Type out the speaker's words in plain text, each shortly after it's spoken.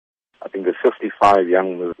I think there's 55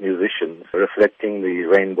 young musicians reflecting the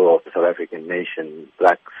rainbow of the South African nation,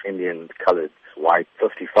 blacks, Indians, coloureds, white,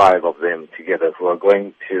 55 of them together who are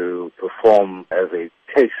going to perform as a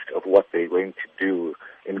taste of what they're going to do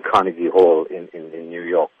in Carnegie Hall in New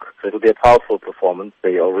York. So it'll be a powerful performance.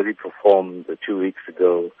 They already performed 2 weeks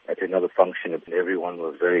ago at another function and everyone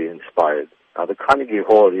was very inspired. Now the Carnegie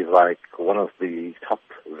Hall is like one of the top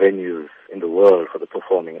venues in the world for the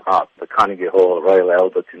performing arts. The Carnegie Hall, Royal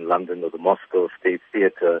Albert in London or the Moscow State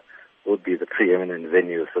Theatre would be the preeminent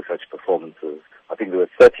venues for such performances. I think there were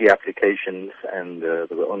 30 applications and there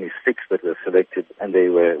were only 6 that were selected and they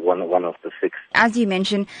were one of the 6. As you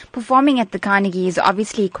mentioned, performing at the Carnegie is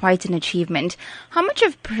obviously quite an achievement. How much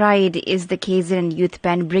of pride is the KZN Youth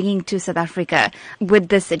Band bringing to South Africa with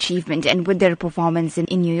this achievement and with their performance in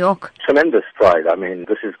New York? Tremendous pride. I mean,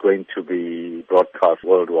 this is going to be broadcast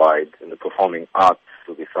worldwide in the performing arts.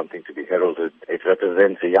 Will be something to be heralded. It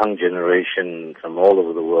represents a young generation from all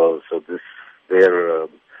over the world, so their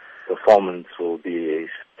performance will be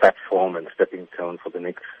a platform and stepping stone for the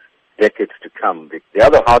next decades to come. The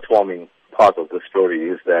other heartwarming part of the story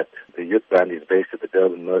is that the youth band is based at the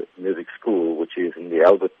Durban Music School, which is in the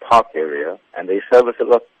Albert Park area, and they service a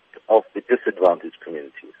lot of the disadvantaged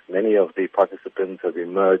communities. Many of the participants have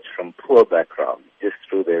emerged from poor backgrounds just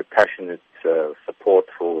through their passionate support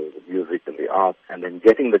for music and the arts, and then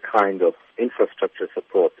getting the kind of infrastructure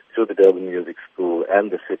support through the Durban Music School and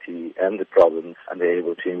the city and the province, and they're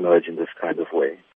able to emerge in this kind of way.